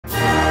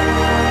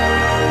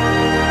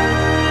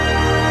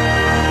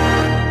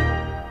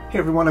Hey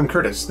everyone, I'm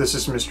Curtis. This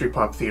is Mystery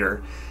Pop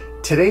Theater.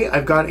 Today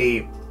I've got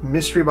a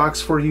mystery box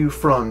for you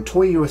from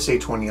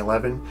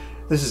ToyUSA2011.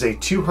 This is a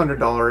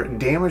 $200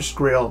 Damaged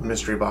Grail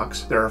mystery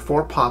box. There are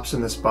 4 pops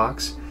in this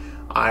box.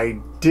 I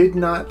did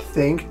not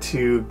think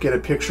to get a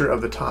picture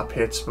of the top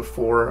hits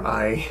before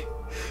I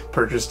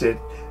purchased it.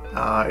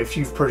 If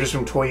you've purchased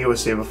from Toy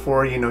USA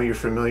before, you know you're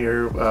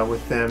familiar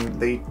with them.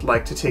 They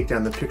like to take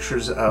down the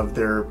pictures of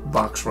their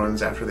box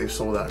runs after they've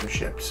sold out and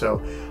shipped.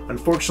 So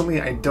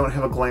unfortunately, I don't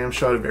have a glam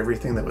shot of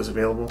everything that was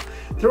available.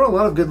 There were a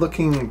lot of good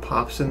looking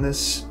pops in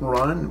this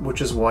run,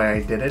 which is why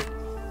I did it.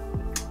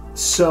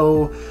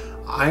 So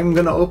I'm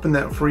gonna open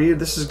that for you.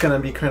 This is gonna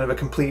be kind of a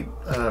complete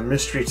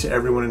mystery to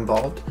everyone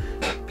involved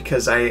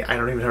because I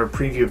don't even have a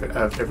preview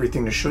of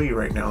everything to show you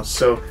right now.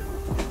 So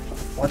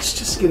let's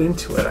just get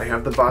into it. I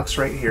have the box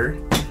right here,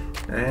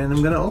 and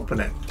I'm gonna open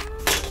it.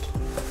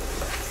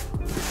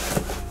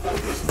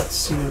 Let's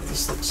see what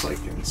this looks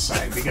like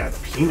inside. We got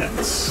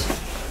peanuts.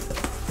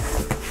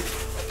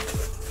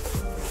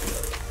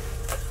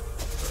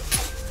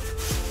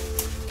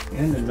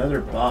 And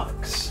another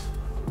box.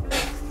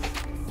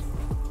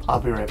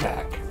 I'll be right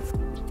back.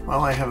 Well,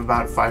 I have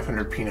about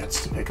 500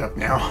 peanuts to pick up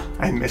now.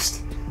 I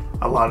missed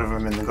a lot of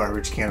them in the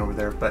garbage can over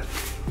there, but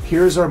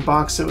here's our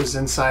box that was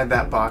inside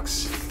that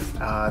box.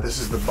 This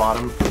is the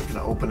bottom. I'm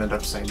gonna open it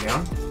upside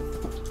down.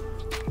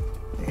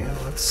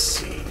 And let's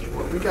see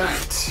what we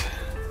got.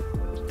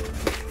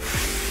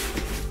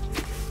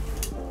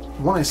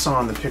 One I saw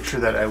in the picture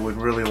that I would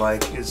really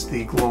like is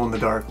the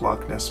glow-in-the-dark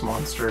Loch Ness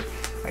Monster.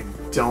 I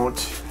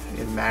don't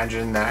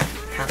imagine that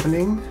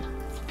happening.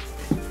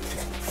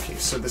 Okay,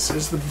 so this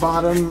is the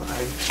bottom.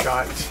 I've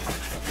got, you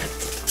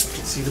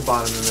can see the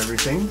bottom and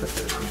everything, but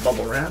there's the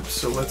bubble wrap,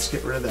 so let's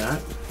get rid of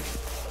that.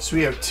 So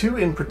we have 2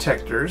 in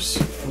protectors,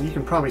 and you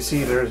can probably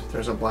see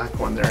there's a black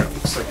one there. It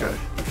looks like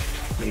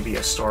maybe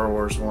a Star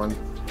Wars one.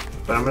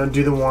 But I'm gonna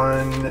do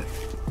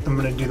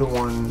the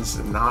ones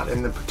not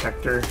in the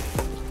protector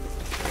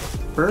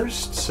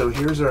first. So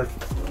here's our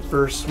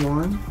first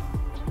one.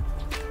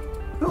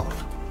 Oh,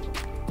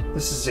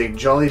 this is a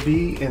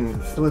Jollibee in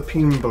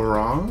Philippine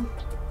Barong.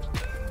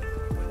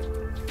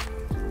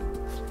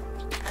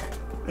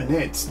 And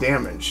it's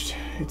damaged.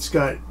 It's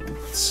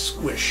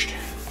squished.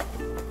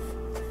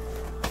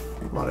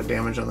 A lot of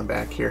damage on the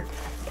back here.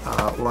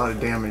 A lot of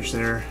damage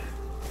there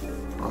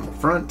on the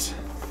front.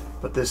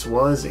 But this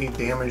was a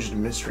damaged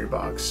mystery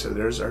box. So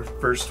there's our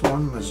first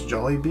one, was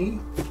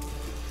Jollibee.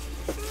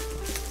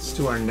 Let's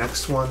do our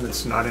next one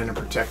that's not in a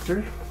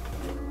protector.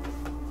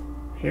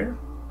 Here.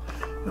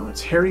 No,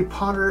 it's Harry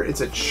Potter.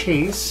 It's a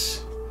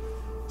Chase.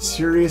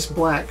 Sirius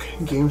Black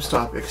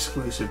GameStop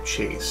exclusive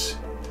Chase.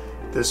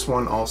 This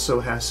one also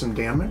has some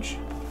damage.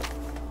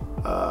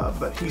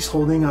 But he's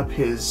holding up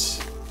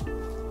his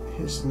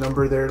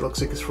number there. It looks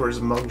like it's for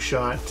his mug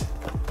shot.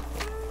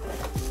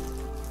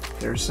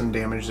 There's some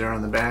damage there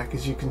on the back,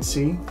 as you can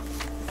see.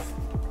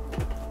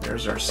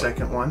 There's our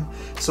second one.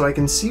 So I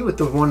can see what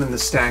the one in the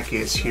stack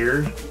is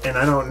here, and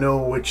I don't know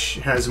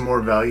which has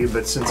more value,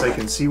 but since I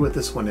can see what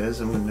this one is,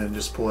 I'm gonna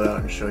just pull it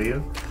out and show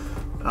you.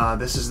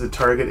 This is the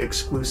Target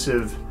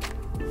exclusive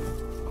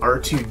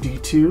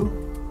R2-D2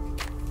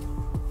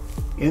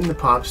 in the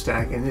pop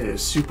stack, and it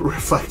is super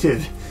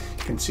reflective.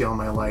 You can see all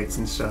my lights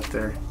and stuff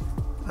there.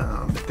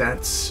 But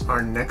that's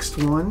our next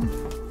one.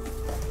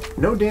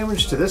 No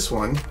damage to this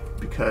one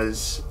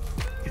because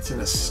it's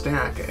in a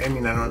stack. I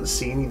mean, I don't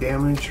see any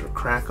damage or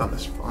crack on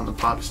the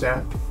pop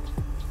stack.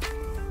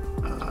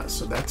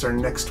 So that's our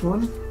next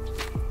one.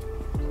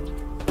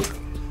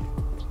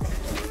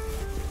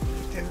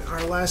 And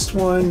our last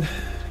one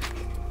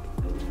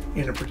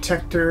in a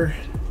protector.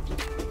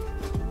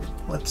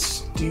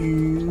 Let's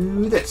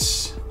do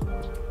this.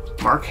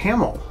 Mark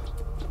Hamill.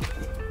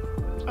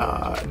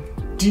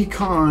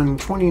 Decon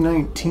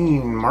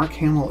 2019 Mark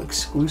Hamill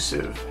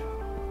exclusive.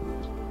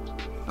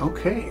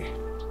 Okay,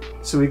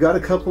 so we got a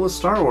couple of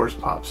Star Wars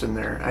pops in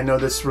there. I know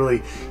this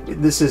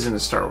isn't a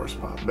Star Wars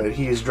pop, but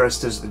he is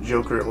dressed as the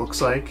Joker, it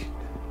looks like,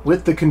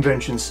 with the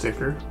convention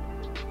sticker.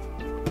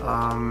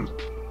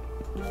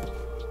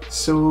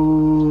 So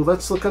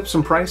let's look up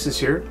some prices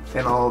here,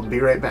 and I'll be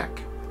right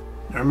back.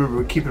 Now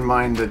remember, keep in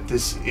mind that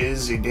this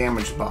is a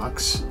damaged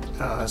box.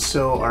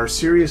 So our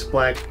Sirius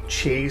Black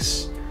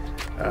Chase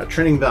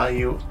trending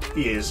value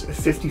is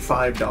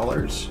 $55.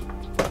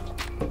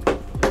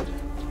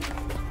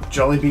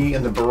 Jollibee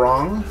in the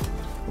Barong,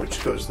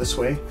 which goes this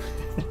way,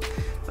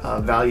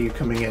 value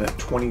coming in at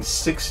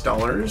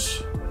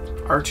 $26.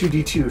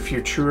 R2-D2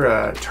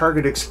 Futura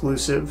Target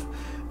exclusive,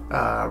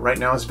 right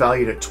now is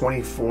valued at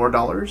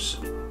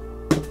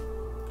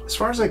 $24. As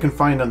far as I can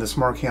find on this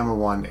Mark Hamill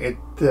one,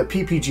 the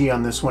PPG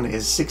on this one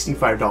is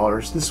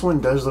 $65. This one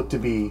does look to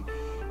be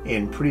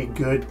in pretty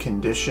good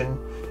condition.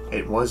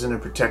 It was in a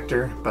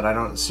protector, but I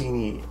don't see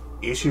any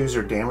issues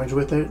or damage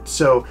with it.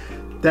 So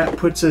that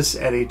puts us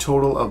at a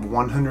total of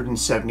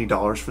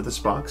 $170 for this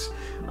box.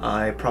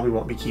 I probably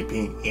won't be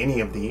keeping any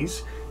of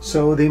these,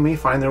 so they may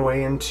find their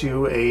way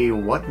into a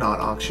whatnot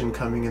auction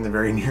coming in the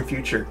very near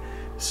future.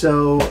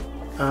 So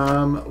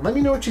let me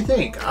know what you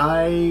think.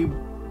 I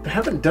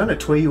haven't done a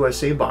Toy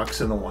USA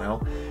box in a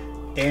while,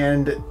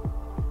 and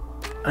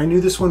I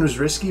knew this one was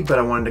risky, but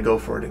I wanted to go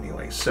for it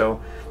anyway.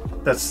 So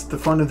that's the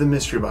fun of the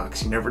mystery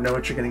box. You never know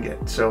what you're gonna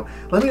get. So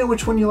let me know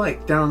which one you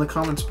like down in the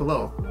comments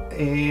below,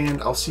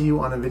 and I'll see you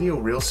on a video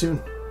real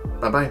soon.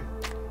 Bye bye.